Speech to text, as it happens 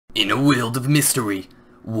In a world of mystery,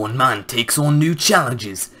 one man takes on new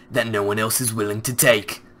challenges that no one else is willing to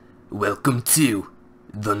take. Welcome to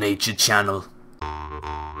the Nature Channel.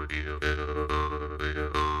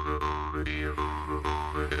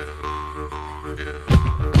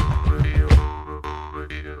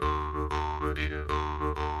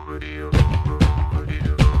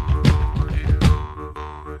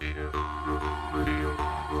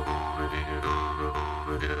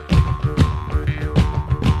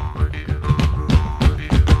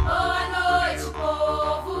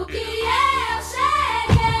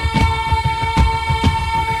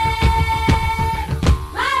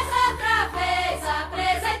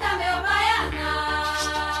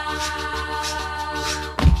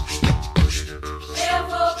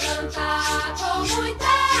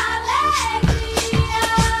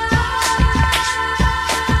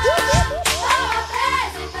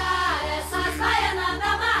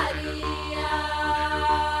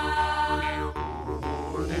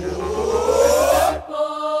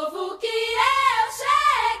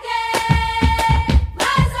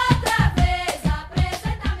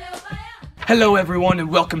 Hello everyone and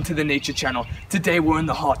welcome to the Nature Channel. Today we're in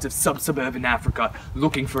the heart of sub-suburban Africa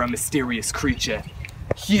looking for a mysterious creature.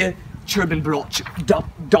 Here, Turban Blotch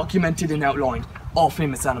documented and outlined all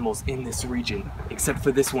famous animals in this region, except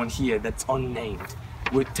for this one here that's unnamed.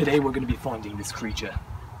 Today we're going to be finding this creature.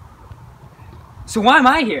 So why am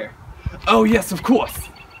I here? Oh yes, of course.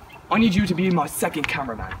 I need you to be my second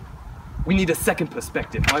cameraman. We need a second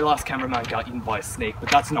perspective. My last cameraman got eaten by a snake,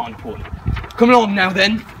 but that's not important. Come along now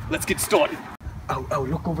then, let's get started. Oh,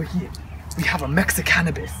 look over here. We have a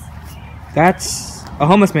Mexicannabis. That's a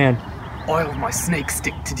homeless man. I'll have my snake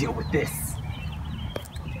stick to deal with this.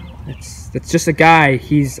 That's just a guy.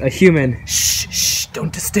 He's a human. Shh,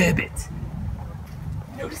 don't disturb it.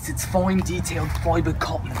 Notice its fine detailed fiber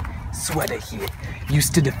cotton sweater here,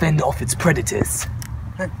 used to defend off its predators.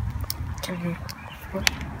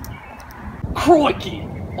 Crikey!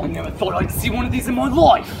 I never thought I'd see one of these in my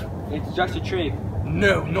life. It's just a tree.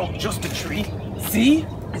 No, not just a tree. See?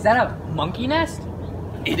 Is that a monkey nest?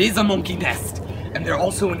 It is a monkey nest, and they're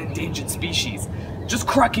also an endangered species. Just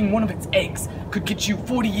cracking one of its eggs could get you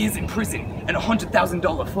 40 years in prison and a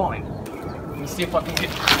 $100,000 fine. Let me see if I can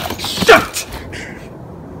get... Shut!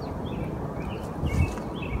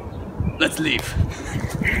 Let's leave.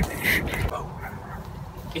 Oh.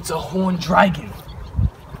 It's a horned dragon.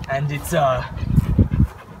 And it's, I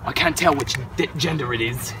can't tell which gender it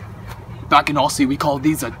is. Back in Aussie, we call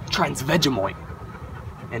these a transvegemite.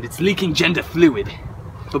 And it's leaking gender fluid.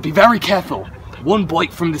 But be very careful. One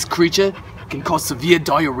bite from this creature can cause severe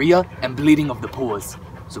diarrhea and bleeding of the pores.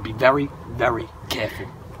 So be very, very careful.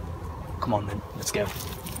 Come on then, let's go.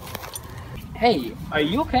 Hey, are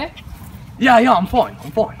you okay? Yeah, I'm fine.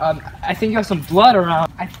 I think you have some blood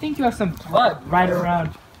around. Right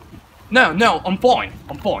around. No, I'm fine.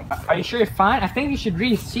 Are you sure you're fine? I think you should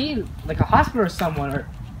really see like a hospital or someone or...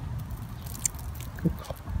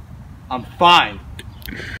 I'm fine.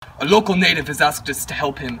 A local native has asked us to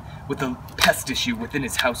help him with a pest issue within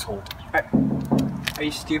his household. Are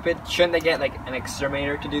you stupid? Shouldn't they get like an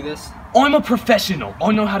exterminator to do this? I'm a professional.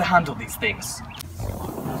 I know how to handle these things.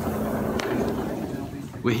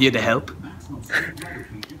 We're here to help.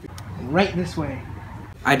 Right this way.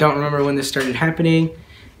 I don't remember when this started happening.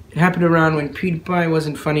 It happened around when PewDiePie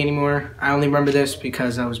wasn't funny anymore. I only remember this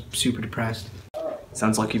because I was super depressed.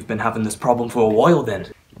 Sounds like you've been having this problem for a while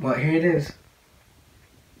then. Well, here it is.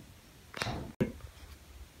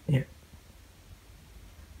 Yeah.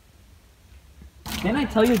 Didn't I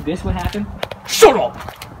tell you this would happen? Shut up!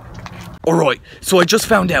 Alright, so I just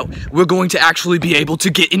found out we're going to actually be able to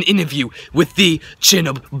get an interview with the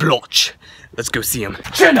Turban Blotch. Let's go see him.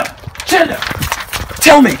 Turban!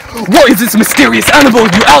 Tell me, what is this mysterious animal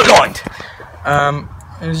you outlined? I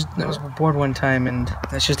was bored one time, and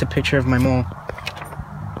that's just a picture of my mole.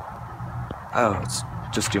 Oh, it's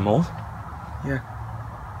just your mole? Yeah.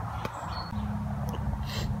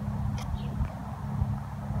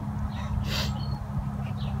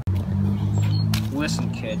 Listen,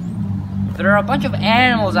 kid. There are a bunch of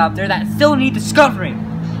animals out there that still need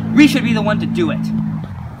discovering. We should be the one to do it.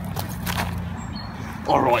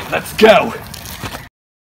 Alright, let's go!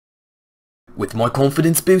 With my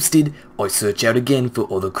confidence boosted, I search out again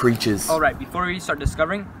for other creatures. Alright, before we start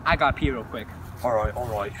discovering, I gotta pee real quick. Alright.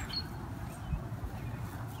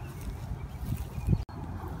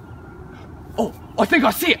 Oh, I think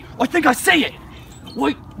I see it!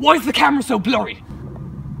 Why is the camera so blurry?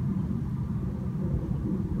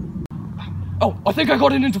 Oh, I think I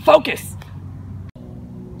got it into focus!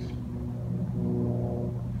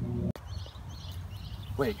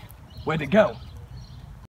 Wait, where'd it go?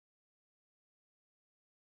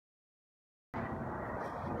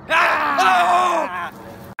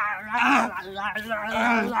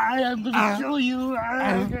 I'm gonna show you.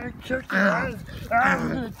 I'm gonna kick your ass. I'm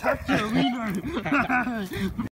gonna touch your wiener.